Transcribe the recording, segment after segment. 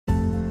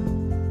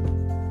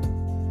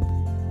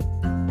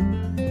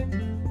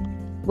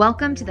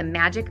Welcome to the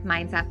Magic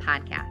Mindset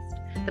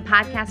Podcast, the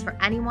podcast for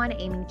anyone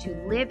aiming to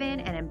live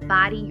in and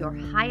embody your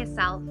highest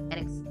self and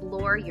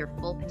explore your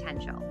full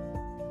potential.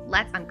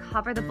 Let's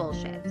uncover the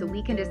bullshit so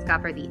we can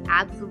discover the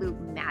absolute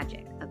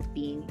magic of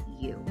being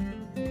you.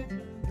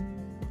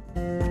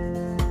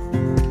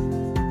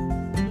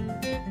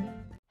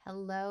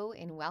 Hello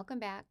and welcome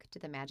back to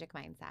the Magic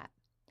Mindset.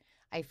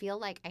 I feel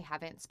like I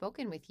haven't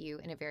spoken with you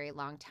in a very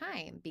long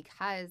time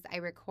because I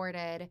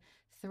recorded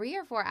 3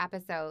 or 4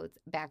 episodes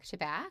back to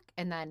back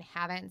and then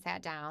haven't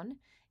sat down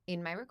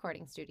in my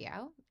recording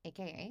studio,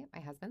 aka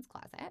my husband's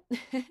closet,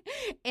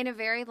 in a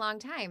very long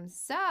time.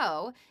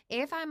 So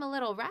if I'm a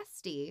little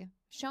rusty,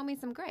 show me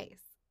some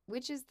grace,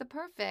 which is the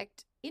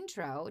perfect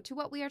intro to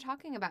what we are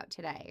talking about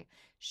today,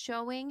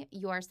 showing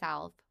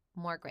yourself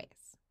more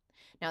grace.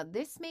 Now,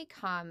 this may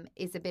come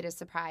as a bit of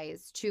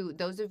surprise to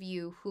those of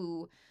you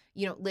who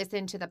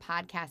listen to the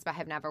podcast but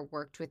have never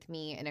worked with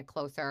me in a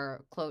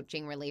closer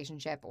coaching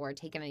relationship or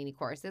taken any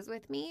courses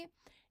with me.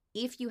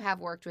 If you have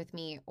worked with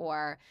me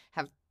or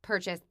have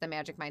purchased the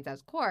Magic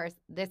Mindset course,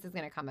 this is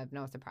going to come of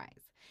no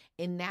surprise.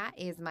 And that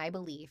is my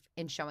belief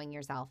in showing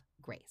yourself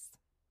grace.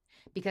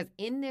 Because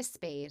in this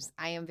space,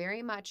 I am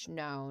very much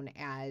known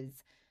as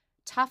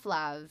tough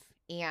love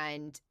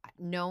and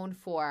known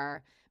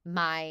for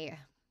my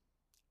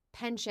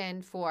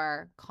penchant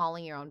for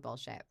calling your own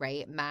bullshit,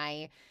 right?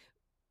 My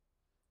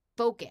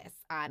focus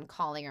on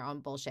calling your own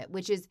bullshit,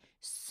 which is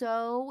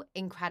so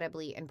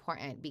incredibly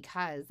important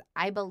because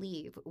I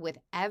believe with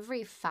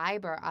every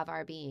fiber of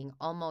our being,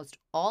 almost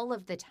all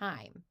of the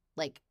time,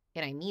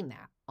 and I mean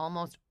that,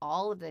 almost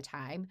all of the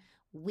time,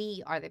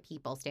 we are the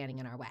people standing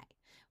in our way.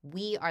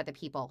 We are the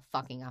people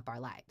fucking up our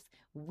lives.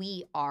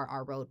 We are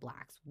our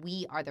roadblocks.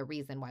 We are the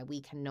reason why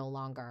we can no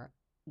longer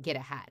get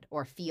ahead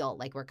or feel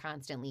like we're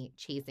constantly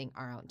chasing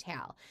our own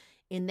tail.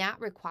 And that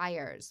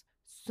requires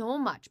so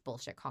much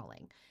bullshit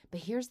calling. But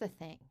here's the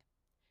thing.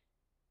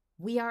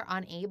 We are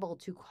unable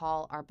to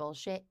call our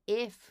bullshit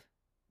if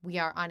we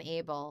are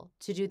unable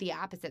to do the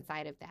opposite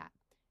side of that.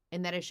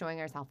 And that is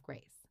showing ourselves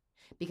grace.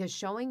 Because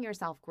showing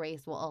yourself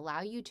grace will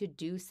allow you to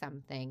do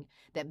something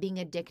that being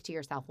a dick to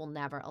yourself will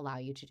never allow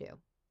you to do.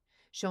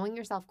 Showing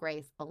yourself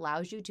grace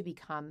allows you to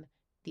become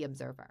the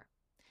observer.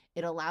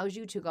 It allows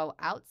you to go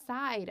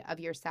outside of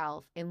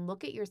yourself and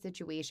look at your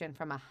situation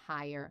from a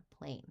higher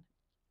plane.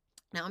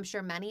 Now, I'm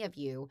sure many of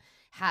you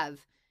have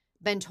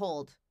been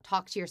told,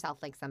 talk to yourself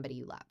like somebody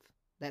you love.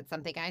 That's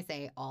something I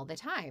say all the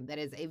time. That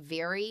is a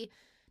very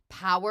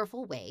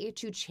powerful way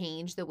to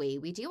change the way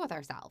we deal with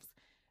ourselves.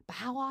 But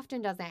how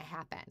often does that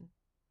happen?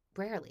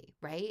 Rarely,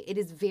 right? It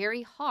is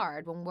very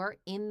hard when we're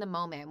in the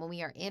moment, when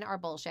we are in our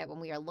bullshit, when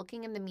we are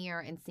looking in the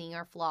mirror and seeing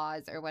our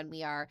flaws, or when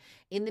we are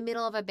in the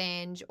middle of a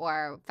binge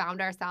or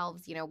found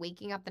ourselves,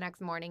 waking up the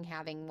next morning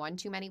having one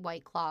too many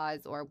White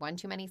Claws or one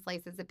too many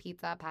slices of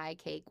pizza, pie,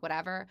 cake,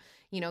 whatever,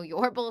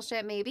 your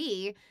bullshit may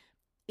be.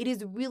 It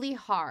is really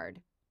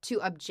hard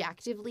to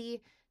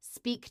objectively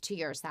speak to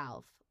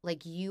yourself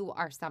like you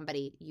are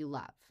somebody you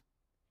love.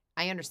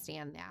 I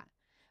understand that.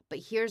 But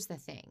here's the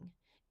thing.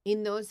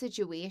 In those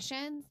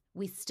situations,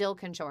 we still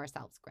can show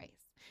ourselves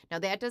grace. Now,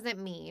 that doesn't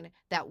mean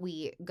that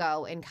we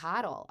go and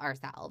coddle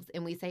ourselves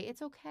and we say,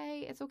 it's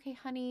okay,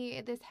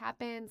 honey, this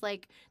happens.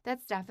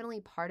 That's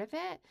definitely part of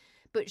it.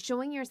 But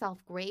showing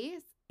yourself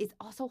grace is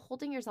also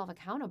holding yourself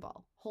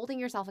accountable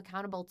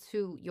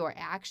to your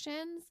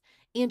actions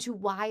and to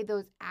why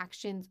those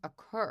actions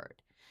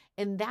occurred.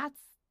 And that's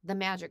the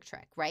magic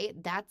trick, right?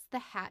 That's the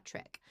hat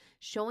trick.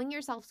 Showing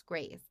yourself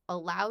grace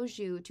allows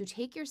you to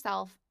take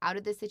yourself out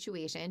of the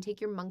situation,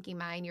 take your monkey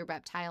mind, your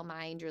reptile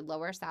mind, your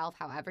lower self,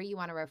 however you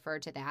want to refer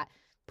to that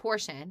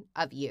portion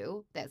of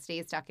you that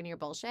stays stuck in your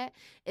bullshit.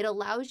 It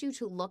allows you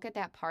to look at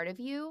that part of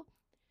you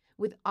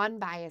with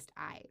unbiased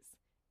eyes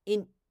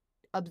and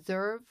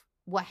observe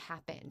what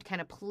happened, kind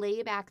of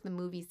play back the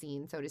movie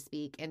scene, so to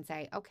speak, and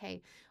say,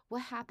 okay,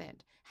 what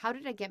happened? How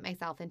did I get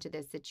myself into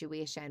this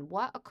situation?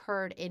 What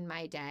occurred in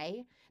my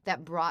day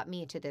that brought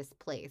me to this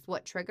place?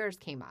 What triggers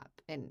came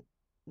up? And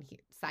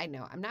side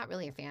note, I'm not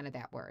really a fan of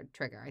that word,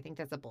 trigger. I think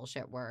that's a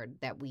bullshit word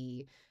that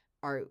we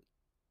are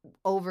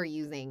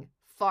overusing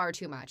far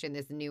too much in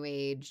this new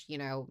age,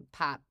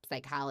 pop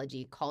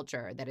psychology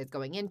culture that is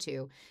going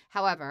into.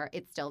 However,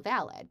 it's still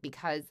valid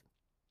because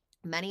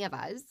many of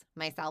us,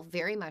 myself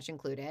very much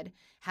included,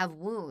 have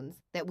wounds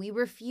that we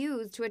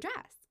refuse to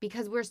address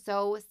because we're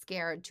so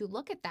scared to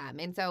look at them.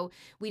 And so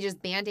we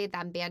just band-aid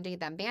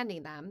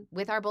them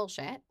with our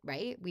bullshit,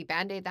 right? We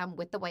band-aid them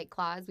with the White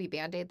Claws. We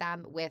band-aid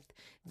them with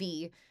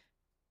the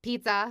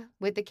pizza,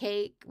 with the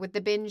cake, with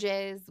the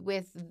binges,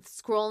 with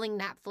scrolling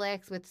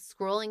Netflix, with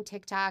scrolling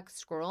TikTok,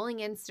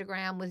 scrolling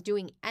Instagram, with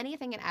doing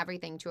anything and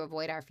everything to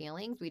avoid our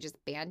feelings. We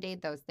just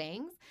band-aid those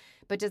things.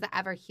 But does it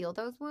ever heal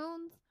those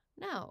wounds?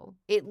 No,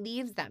 it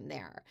leaves them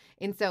there.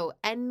 And so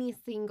any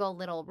single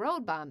little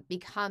road bump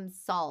becomes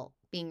salt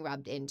being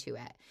rubbed into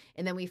it.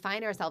 And then we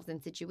find ourselves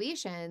in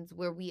situations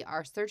where we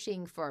are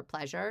searching for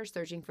pleasure,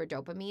 searching for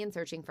dopamine,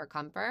 searching for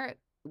comfort,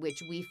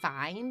 which we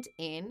find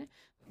in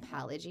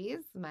apologies.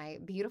 My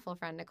beautiful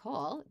friend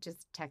Nicole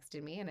just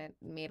texted me and it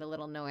made a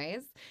little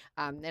noise.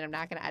 And I'm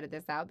not going to edit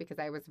this out because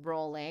I was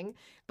rolling.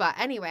 But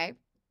anyway,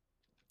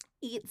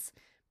 it's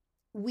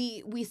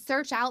we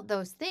search out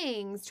those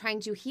things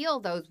trying to heal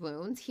those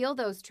wounds, heal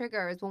those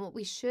triggers, when what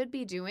we should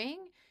be doing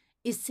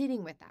is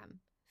sitting with them,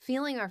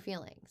 feeling our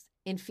feelings.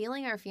 In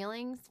feeling our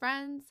feelings,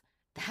 friends,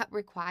 that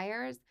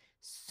requires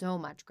so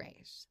much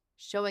grace,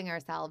 showing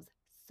ourselves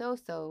so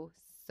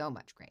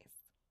much grace.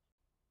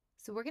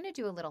 So we're going to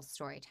do a little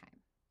story time.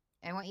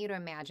 I want you to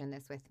imagine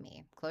this with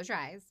me. Close your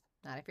eyes,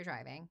 not if you're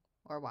driving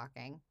or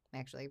walking,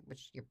 actually,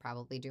 which you're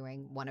probably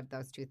doing one of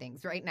those two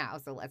things right now.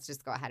 So let's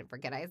just go ahead and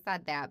forget I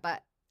said that,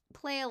 but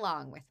play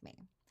along with me.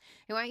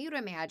 I want you to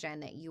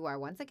imagine that you are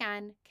once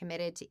again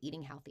committed to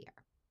eating healthier.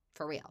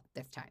 For real,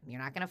 this time.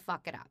 You're not going to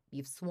fuck it up.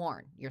 You've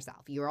sworn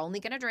yourself. You're only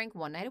going to drink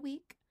one night a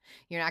week.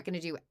 You're not going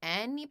to do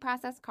any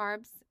processed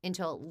carbs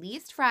until at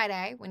least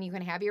Friday, when you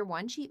can have your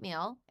one cheat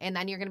meal. And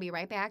then you're going to be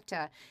right back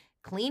to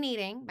clean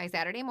eating by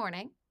Saturday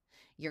morning.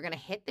 You're going to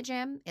hit the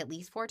gym at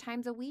least 4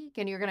 times a week,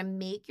 and you're going to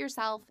make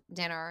yourself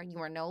dinner. You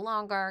are no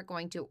longer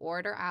going to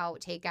order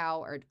out, take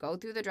out, or go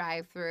through the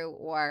drive-thru,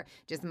 or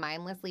just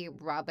mindlessly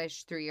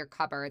rubbish through your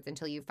cupboards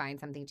until you find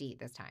something to eat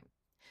this time.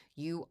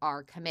 You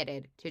are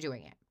committed to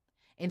doing it.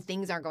 And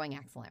things are going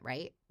excellent,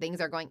 right? Things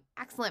are going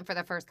excellent for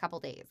the first couple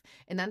days.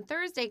 And then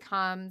Thursday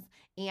comes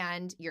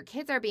and your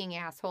kids are being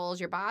assholes,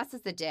 your boss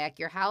is a dick,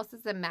 your house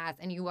is a mess,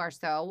 and you are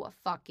so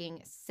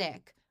fucking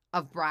sick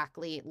of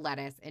broccoli,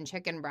 lettuce, and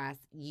chicken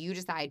breasts. You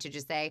decide to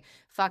just say,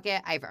 fuck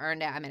it, I've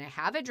earned it. I'm going to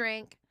have a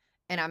drink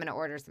and I'm going to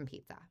order some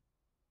pizza.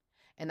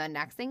 And the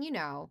next thing you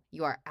know,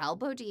 you are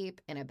elbow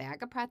deep in a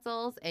bag of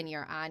pretzels and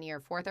you're on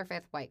your 4th or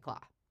 5th White Claw.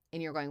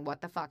 And you're going,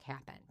 what the fuck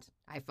happened?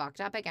 I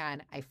fucked up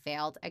again. I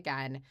failed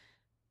again.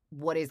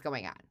 What is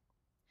going on?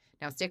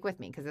 Now stick with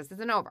me because this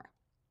isn't over.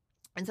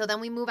 And so then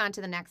we move on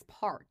to the next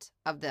part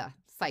of the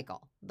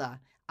cycle, the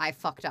I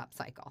fucked up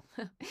cycle.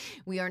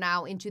 We are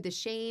now into the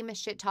shame,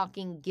 shit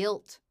talking,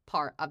 guilt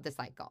part of the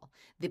cycle.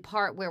 The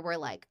part where we're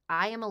like,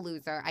 I am a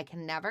loser. I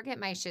can never get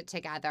my shit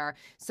together.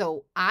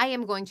 So I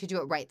am going to do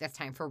it right this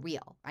time for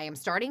real. I am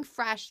starting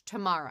fresh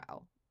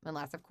tomorrow.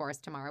 Unless, of course,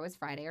 tomorrow is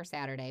Friday or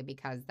Saturday,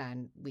 because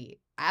then we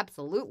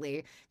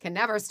absolutely can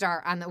never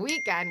start on the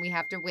weekend. We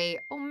have to wait.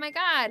 Oh my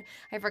God,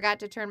 I forgot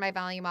to turn my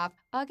volume off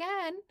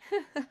again.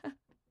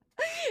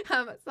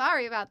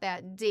 Sorry about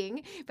that,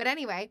 ding. But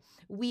anyway,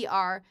 we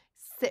are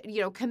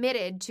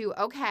committed to,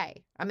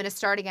 okay, I'm going to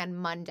start again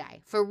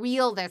Monday. For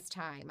real this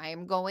time. I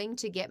am going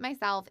to get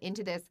myself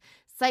into this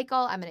cycle.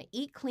 I'm going to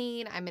eat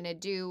clean. I'm going to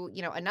do,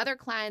 another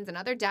cleanse,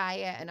 another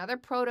diet, another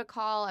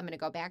protocol. I'm going to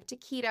go back to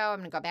keto. I'm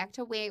going to go back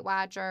to Weight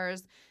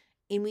Watchers.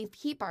 And we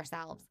keep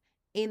ourselves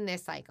in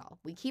this cycle.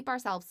 We keep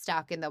ourselves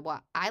stuck in the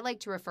what I like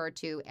to refer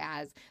to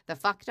as the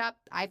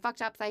I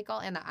fucked up cycle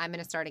and the I'm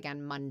going to start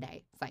again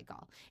Monday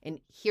cycle. And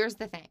here's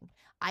the thing.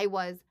 I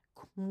was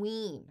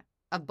queen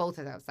of both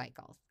of those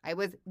cycles. I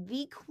was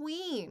the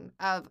queen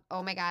of,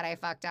 oh my God, I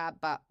fucked up,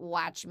 but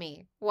watch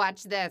me.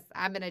 Watch this.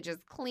 I'm going to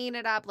just clean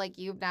it up like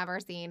you've never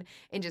seen,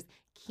 and just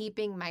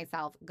keeping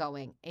myself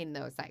going in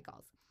those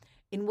cycles.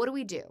 And what do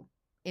we do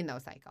in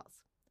those cycles?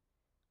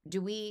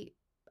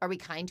 Are we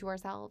kind to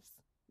ourselves?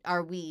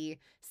 Are we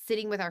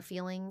sitting with our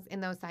feelings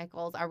in those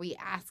cycles? Are we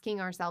asking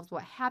ourselves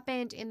what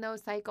happened in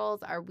those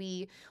cycles? Are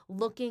we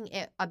looking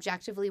at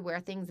objectively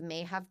where things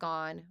may have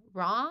gone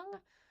wrong?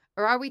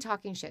 Or are we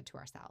talking shit to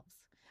ourselves?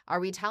 Are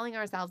we telling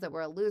ourselves that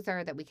we're a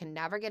loser, that we can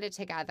never get it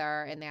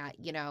together, and that,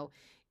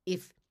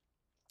 if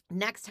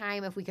next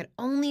time, if we could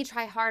only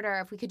try harder,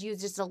 if we could use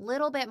just a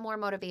little bit more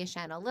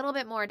motivation, a little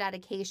bit more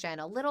dedication,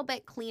 a little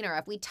bit cleaner,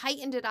 if we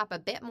tightened it up a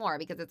bit more,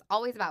 because it's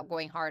always about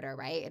going harder,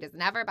 right? It is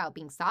never about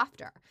being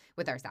softer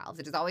with ourselves.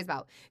 It is always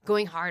about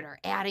going harder,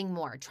 adding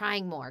more,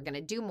 trying more, going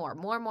to do more,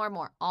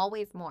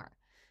 always more.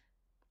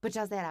 But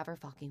does that ever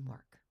fucking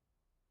work?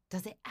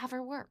 Does it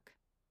ever work?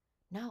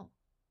 No,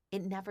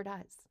 it never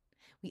does.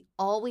 We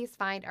always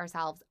find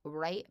ourselves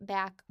right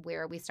back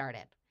where we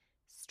started,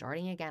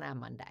 starting again on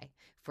Monday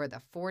for the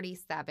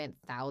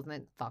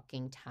 47,000th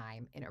fucking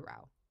time in a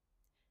row.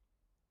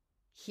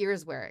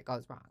 Here's where it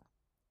goes wrong.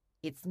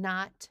 It's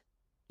not,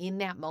 in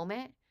that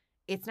moment,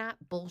 it's not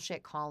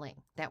bullshit calling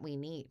that we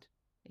need.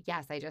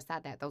 Yes, I just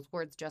said that. Those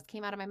words just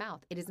came out of my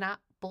mouth. It is not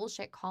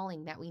bullshit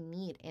calling that we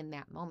need in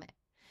that moment.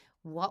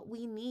 What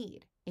we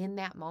need in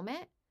that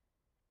moment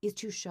is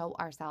to show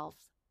ourselves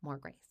more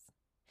grace.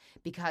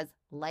 Because,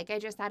 like I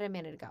just said a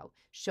minute ago,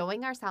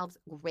 showing ourselves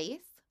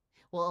grace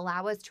will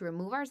allow us to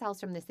remove ourselves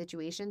from the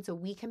situation so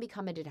we can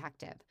become a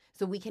detective,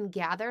 so we can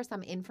gather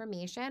some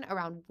information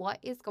around what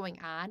is going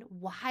on,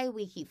 why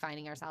we keep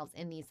finding ourselves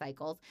in these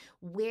cycles,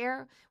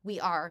 where we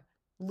are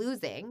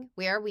losing,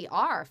 where we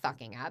are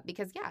fucking up.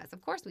 Because yes,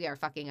 of course we are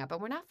fucking up,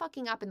 but we're not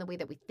fucking up in the way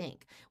that we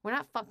think. We're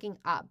not fucking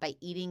up by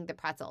eating the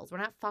pretzels. We're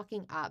not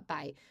fucking up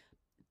by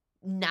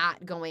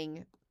not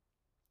going,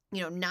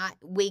 not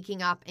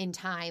waking up in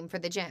time for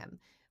the gym.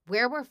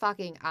 Where we're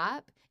fucking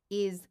up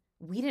is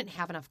we didn't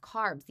have enough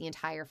carbs the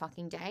entire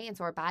fucking day. And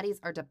so our bodies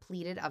are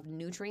depleted of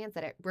nutrients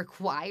that it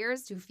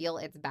requires to feel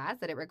its best,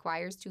 that it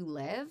requires to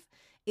live.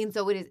 And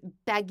so it is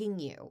begging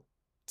you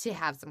to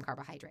have some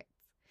carbohydrates.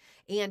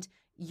 And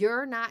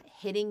you're not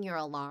hitting your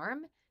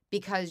alarm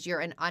because you're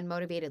an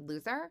unmotivated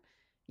loser.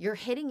 You're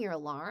hitting your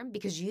alarm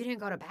because you didn't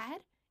go to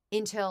bed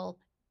until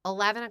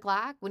 11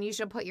 o'clock when you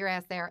should put your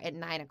ass there at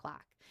 9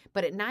 o'clock.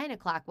 But at 9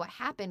 o'clock, what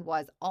happened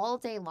was all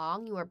day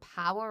long, you were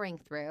powering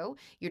through.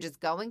 You're just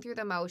going through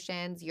the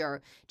motions.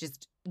 You're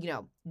just,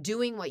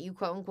 doing what you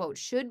quote unquote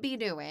should be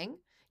doing,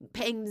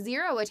 paying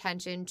zero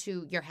attention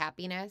to your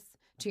happiness,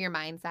 to your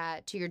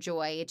mindset, to your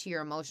joy, to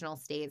your emotional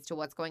states, to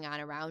what's going on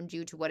around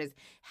you, to what is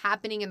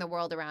happening in the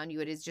world around you.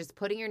 It is just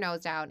putting your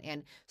nose down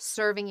and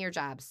serving your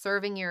job,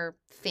 serving your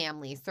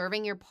family,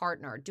 serving your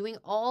partner, doing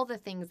all the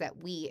things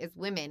that we as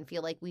women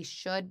feel like we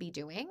should be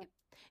doing.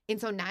 And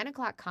so 9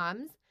 o'clock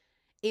comes,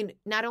 and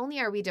not only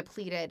are we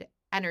depleted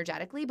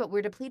energetically, but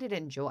we're depleted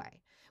in joy.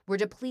 We're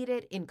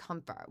depleted in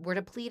comfort. We're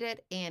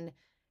depleted in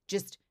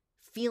just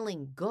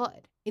feeling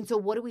good. And so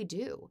what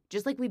do?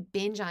 Just like we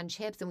binge on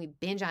chips and we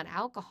binge on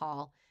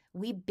alcohol,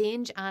 we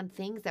binge on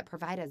things that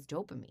provide us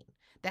dopamine.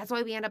 That's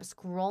why we end up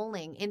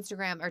scrolling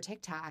Instagram or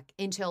TikTok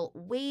until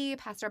way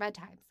past our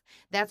bedtimes.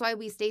 That's why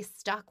we stay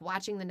stuck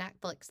watching the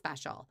Netflix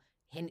special.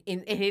 And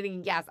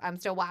yes, I'm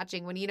still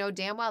watching when you know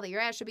damn well that your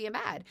ass should be in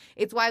bed.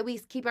 It's why we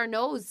keep our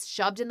nose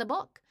shoved in the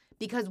book,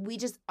 because we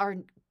just are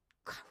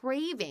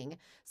craving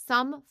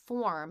some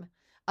form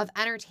of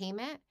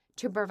entertainment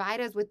to provide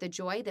us with the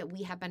joy that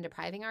we have been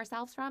depriving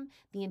ourselves from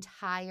the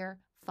entire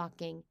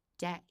fucking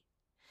day.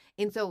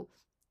 And so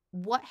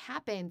what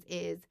happens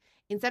is,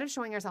 instead of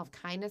showing ourselves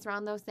kindness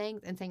around those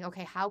things and saying,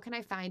 okay, how can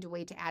I find a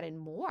way to add in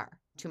more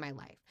to my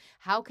life?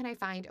 How can I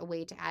find a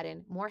way to add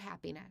in more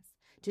happiness,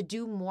 to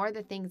do more of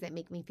the things that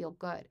make me feel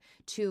good,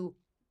 to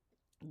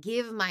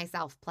give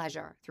myself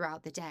pleasure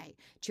throughout the day,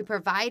 to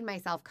provide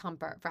myself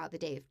comfort throughout the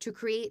day, to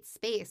create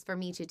space for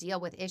me to deal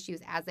with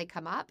issues as they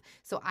come up,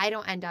 so I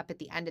don't end up at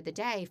the end of the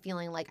day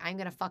feeling like I'm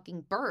going to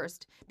fucking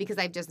burst because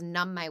I've just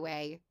numbed my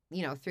way,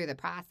 through the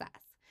process.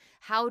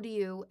 How do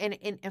you,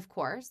 and of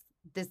course,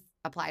 this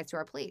applies to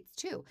our plates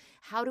too.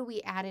 How do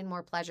we add in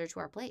more pleasure to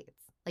our plates?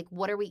 Like,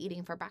 what are we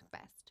eating for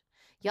breakfast?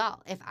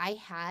 Y'all, if I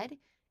had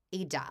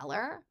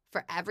 $1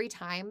 for every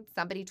time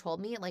somebody told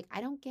me, like, I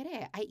don't get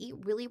it, I eat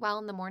really well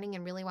in the morning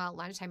and really well at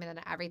lunchtime, and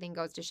then everything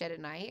goes to shit at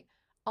night.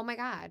 Oh my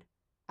God,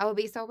 I would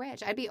be so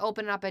rich. I'd be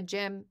opening up a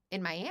gym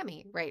in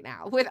Miami right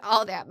now with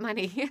all that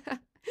money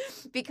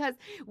because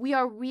we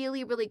are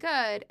really, really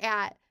good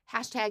at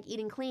hashtag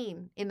eating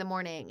clean in the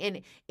morning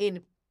and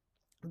in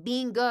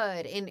being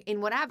good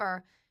in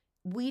whatever.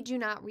 We do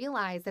not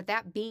realize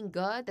that being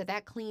good,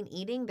 that clean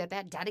eating,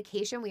 that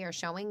dedication we are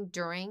showing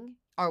during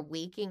our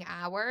waking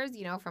hours,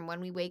 from when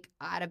we wake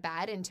out of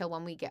bed until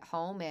when we get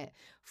home at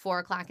 4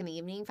 o'clock in the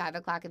evening, 5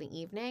 o'clock in the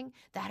evening,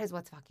 that is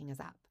what's fucking us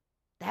up.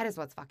 That is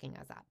what's fucking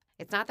us up.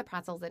 It's not the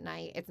pretzels at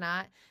night. It's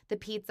not the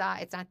pizza.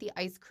 It's not the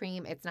ice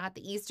cream. It's not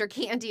the Easter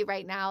candy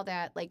right now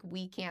that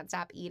we can't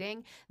stop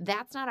eating.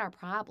 That's not our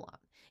problem.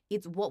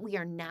 It's what we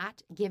are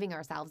not giving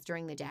ourselves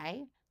during the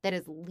day that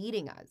is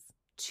leading us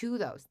to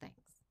those things.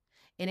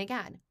 And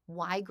again,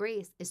 why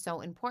grace is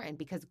so important,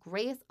 because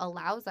grace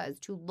allows us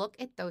to look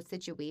at those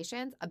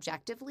situations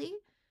objectively,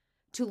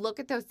 to look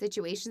at those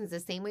situations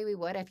the same way we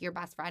would if your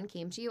best friend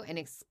came to you and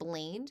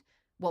explained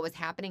what was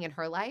happening in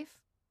her life,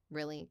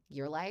 really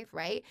your life,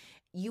 right?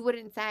 You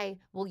wouldn't say,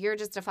 well, you're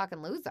just a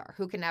fucking loser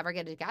who can never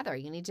get it together.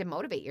 You need to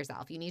motivate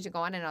yourself. You need to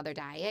go on another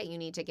diet. You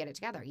need to get it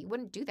together. You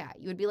wouldn't do that.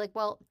 You would be like,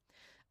 well,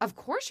 of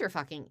course you're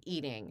fucking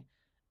eating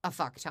a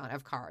fuck ton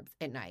of carbs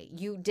at night.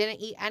 You didn't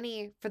eat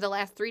any for the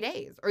last 3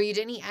 days, or you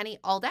didn't eat any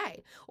all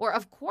day. Or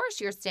of course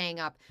you're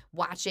staying up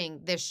watching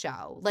this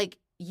show. Like,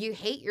 you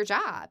hate your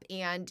job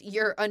and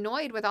you're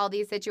annoyed with all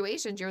these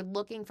situations. You're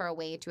looking for a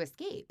way to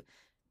escape.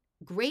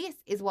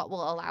 Grace is what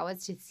will allow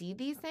us to see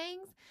these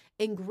things.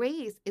 And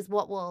grace is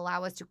what will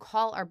allow us to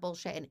call our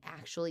bullshit and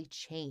actually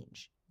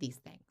change these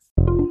things.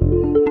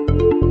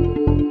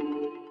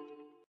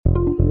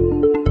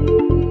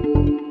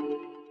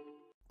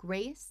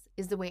 Grace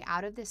is the way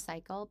out of this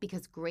cycle,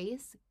 because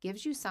grace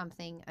gives you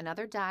something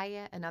another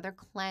diet, another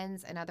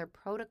cleanse, another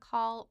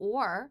protocol,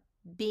 or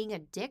being a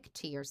dick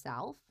to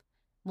yourself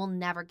will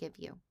never give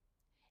you.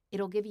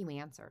 It'll give you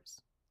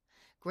answers.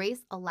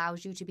 Grace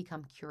allows you to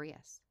become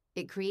curious.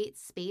 It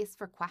creates space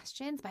for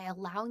questions by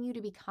allowing you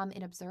to become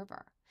an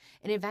observer.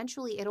 And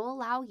eventually it'll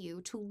allow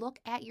you to look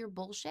at your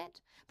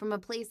bullshit from a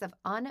place of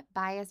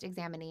unbiased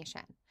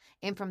examination.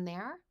 And from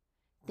there,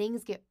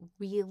 things get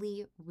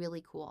really,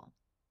 really cool.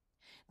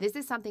 This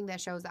is something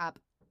that shows up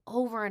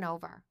over and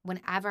over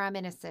whenever I'm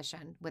in a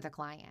session with a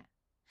client.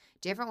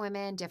 Different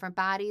women, different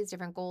bodies,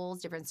 different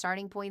goals, different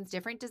starting points,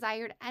 different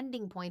desired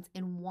ending points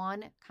in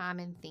one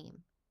common theme: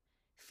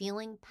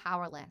 feeling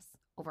powerless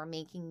over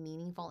making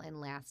meaningful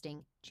and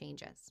lasting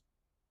changes.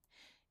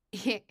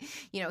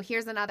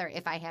 Here's another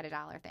if I had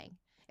 $1 thing.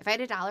 If I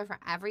had $1 for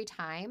every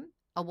time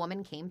a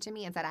woman came to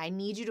me and said, I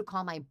need you to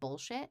call my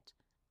bullshit,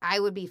 I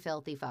would be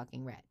filthy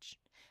fucking rich.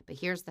 But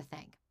here's the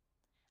thing.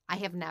 I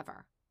have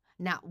never,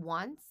 not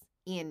once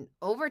in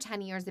over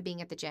 10 years of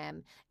being at the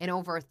gym and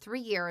over 3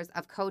 years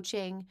of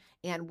coaching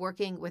and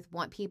working with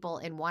people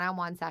in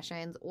one-on-one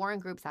sessions or in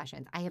group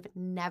sessions, I have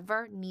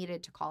never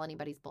needed to call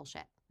anybody's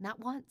bullshit. Not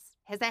once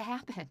has that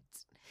happened.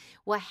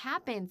 What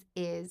happens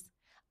is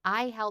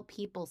I help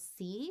people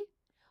see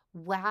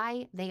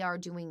why they are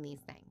doing these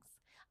things.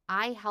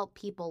 I help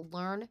people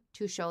learn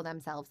to show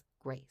themselves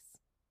grace.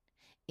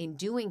 In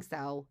doing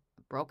so,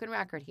 a broken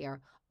record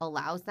here,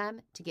 allows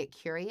them to get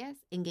curious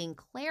and gain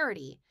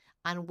clarity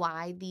on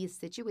why these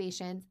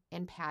situations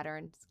and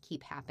patterns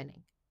keep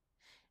happening.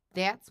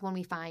 That's when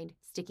we find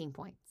sticking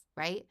points,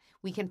 right?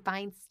 We can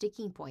find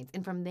sticking points.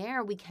 And from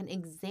there, we can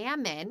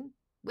examine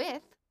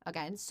with,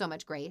 again, so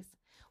much grace,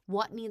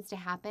 what needs to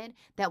happen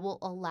that will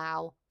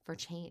allow for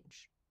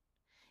change.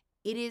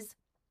 It is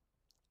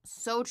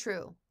so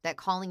true that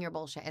calling your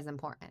bullshit is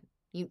important.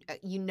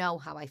 You know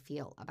how I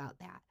feel about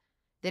that.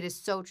 That is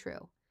so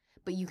true.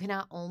 But you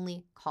cannot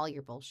only call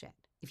your bullshit.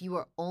 If you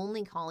are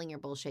only calling your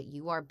bullshit,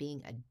 you are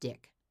being a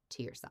dick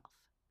to yourself.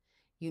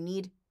 You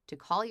need to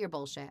call your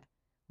bullshit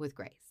with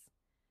grace.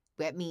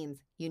 That means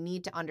you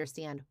need to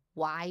understand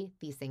why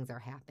these things are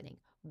happening,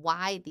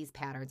 why these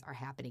patterns are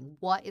happening,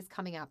 what is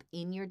coming up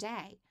in your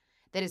day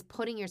that is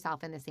putting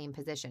yourself in the same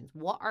positions.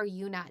 What are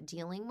you not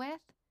dealing with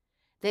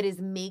that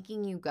is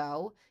making you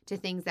go to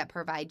things that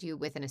provide you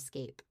with an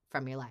escape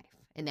from your life?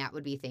 And that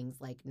would be things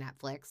like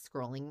Netflix,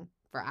 scrolling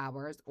for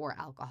hours, or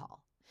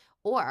alcohol.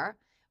 Or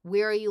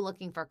where are you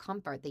looking for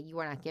comfort that you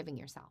are not giving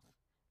yourself,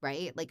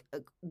 right? Like,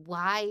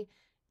 why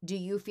do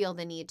you feel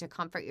the need to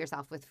comfort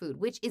yourself with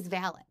food, which is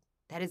valid?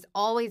 That is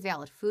always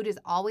valid. Food is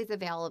always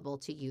available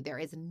to you. There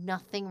is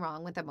nothing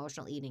wrong with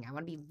emotional eating. I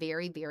want to be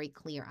very, very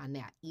clear on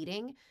that.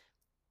 Eating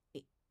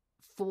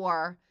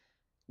for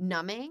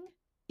numbing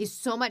is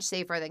so much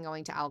safer than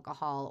going to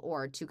alcohol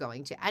or to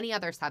going to any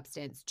other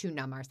substance to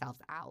numb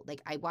ourselves out.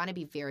 Like, I want to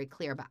be very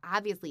clear, but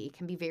obviously it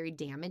can be very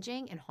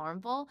damaging and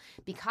harmful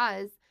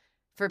because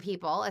for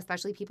people,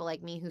 especially people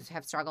like me who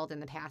have struggled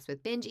in the past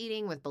with binge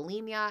eating, with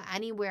bulimia,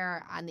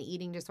 anywhere on the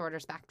eating disorder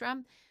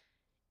spectrum,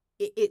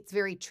 it's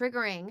very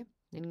triggering.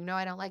 And you know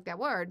I don't like that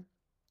word,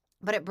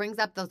 but it brings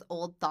up those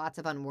old thoughts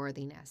of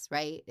unworthiness,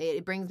 right?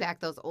 It brings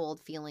back those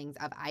old feelings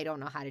of I don't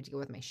know how to deal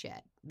with my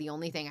shit. The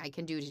only thing I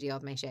can do to deal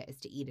with my shit is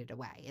to eat it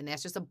away. And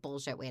that's just a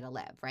bullshit way to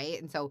live,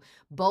 right? And so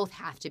both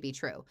have to be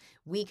true.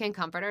 We can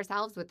comfort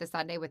ourselves with the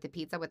sundae, with the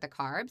pizza, with the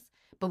carbs,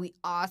 but we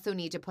also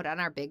need to put on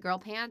our big girl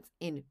pants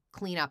and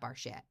clean up our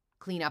shit,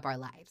 clean up our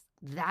lives.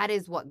 That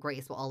is what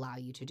grace will allow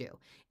you to do.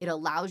 It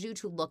allows you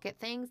to look at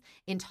things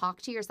and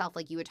talk to yourself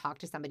like you would talk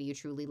to somebody you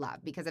truly love.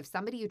 Because if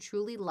somebody you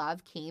truly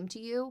love came to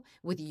you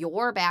with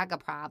your bag of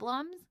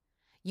problems,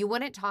 you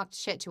wouldn't talk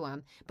shit to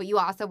them, but you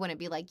also wouldn't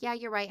be like, yeah,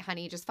 you're right,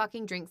 honey. Just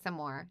fucking drink some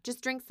more.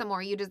 Just drink some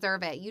more. You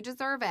deserve it. You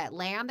deserve it.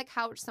 Lay on the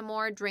couch some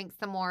more, drink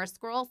some more,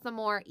 scroll some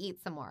more, eat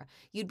some more.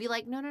 You'd be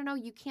like, no,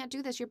 you can't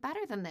do this. You're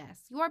better than this.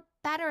 You are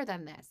better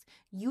than this.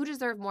 You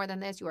deserve more than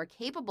this. You are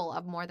capable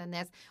of more than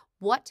this.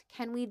 What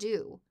can we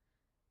do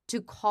to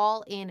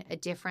call in a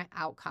different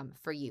outcome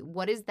for you?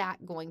 What is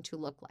that going to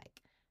look like?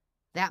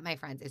 That, my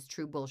friends, is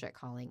true bullshit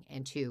calling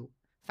into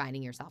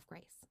finding yourself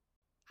grace.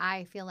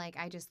 I feel like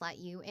I just let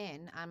you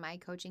in on my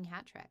coaching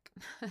hat trick.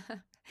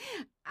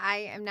 I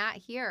am not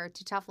here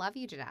to tough love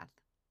you to death.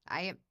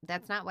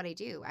 That's not what I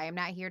do. I am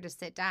not here to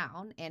sit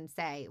down and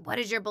say, what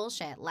is your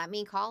bullshit? Let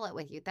me call it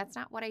with you. That's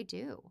not what I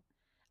do.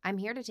 I'm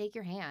here to take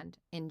your hand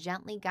and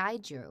gently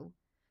guide you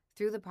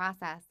through the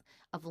process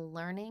of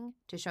learning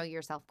to show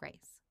yourself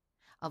grace,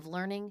 of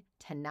learning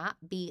to not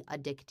be a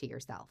dick to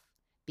yourself.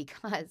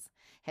 Because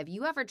have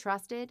you ever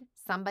trusted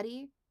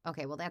somebody?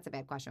 Okay, well, that's a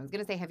bad question. I was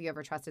going to say, have you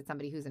ever trusted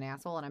somebody who's an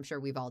asshole? And I'm sure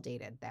we've all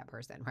dated that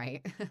person,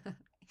 right?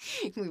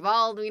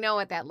 We know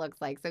what that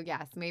looks like. So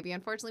yes, maybe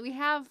unfortunately we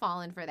have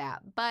fallen for that.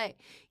 But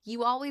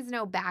you always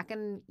know back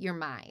in your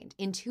mind,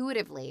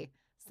 intuitively,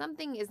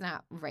 something is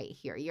not right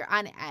here. You're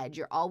on edge.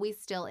 You're always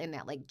still in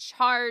that like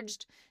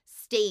charged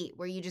state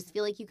where you just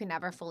feel like you can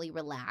never fully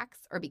relax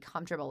or be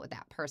comfortable with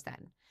that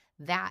person.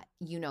 That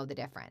you know the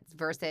difference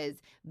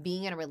versus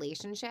being in a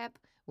relationship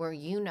where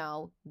you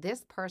know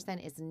this person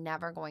is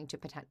never going to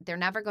they're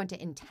never going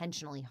to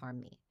intentionally harm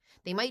me.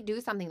 They might do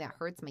something that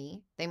hurts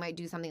me. They might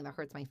do something that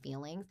hurts my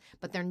feelings,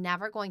 but they're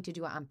never going to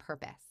do it on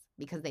purpose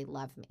because they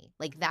love me.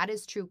 Like that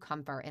is true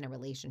comfort in a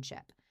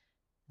relationship.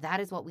 That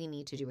is what we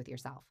need to do with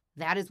yourself.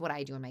 That is what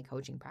I do in my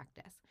coaching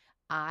practice.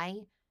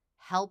 I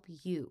help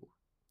you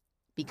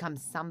become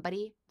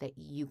somebody that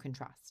you can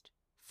trust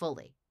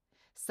fully.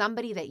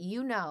 Somebody that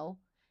you know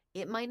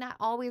it might not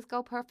always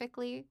go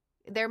perfectly.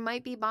 There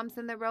might be bumps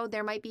in the road.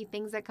 There might be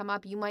things that come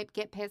up. You might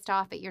get pissed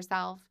off at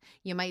yourself.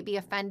 You might be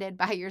offended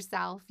by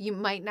yourself. You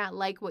might not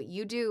like what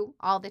you do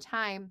all the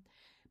time,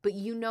 but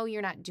you know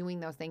you're not doing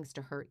those things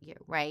to hurt you,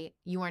 right?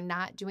 You are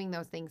not doing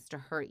those things to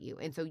hurt you.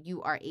 And so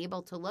you are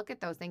able to look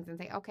at those things and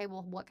say, okay,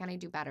 well, what can I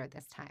do better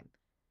this time?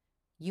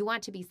 You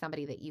want to be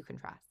somebody that you can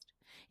trust.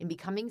 And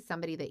becoming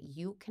somebody that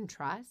you can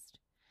trust,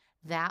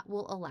 that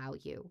will allow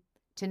you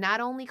to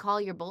not only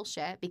call your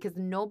bullshit, because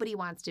nobody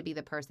wants to be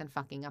the person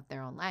fucking up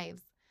their own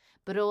lives,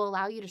 but it'll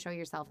allow you to show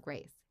yourself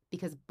grace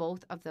because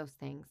both of those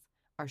things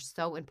are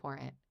so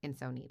important and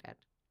so needed.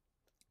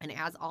 And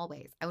as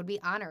always, I would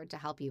be honored to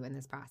help you in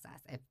this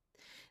process. If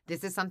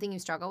this is something you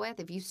struggle with,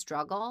 if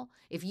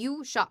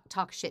you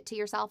talk shit to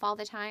yourself all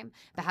the time,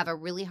 but have a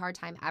really hard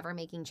time ever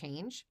making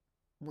change,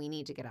 we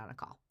need to get on a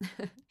call.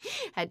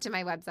 Head to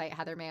my website,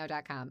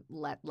 heathermayo.com.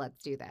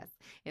 Let's do this.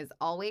 As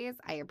always,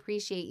 I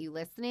appreciate you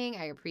listening.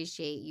 I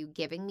appreciate you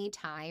giving me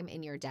time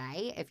in your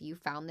day. If you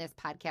found this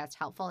podcast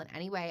helpful in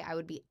any way, I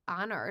would be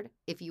honored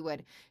if you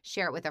would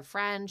share it with a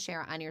friend,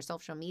 share it on your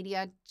social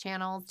media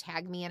channels,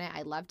 tag me in it.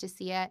 I'd love to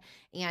see it.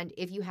 And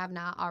if you have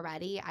not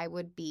already, I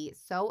would be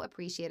so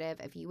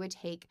appreciative if you would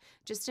take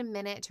just a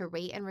minute to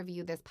rate and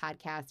review this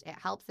podcast. It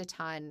helps a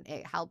ton.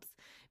 It helps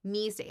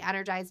me stay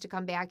energized to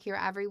come back here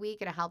every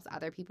week, and it helps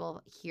other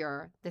people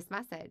hear this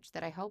message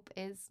that I hope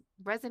is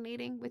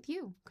resonating with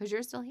you because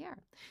you're still here.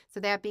 So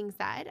that being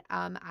said,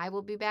 I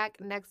will be back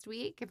next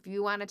week. If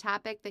you want a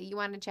topic that you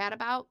want to chat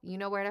about, you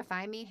know where to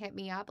find me. Hit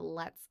me up.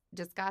 Let's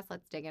discuss.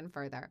 Let's dig in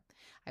further.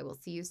 I will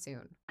see you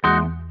soon.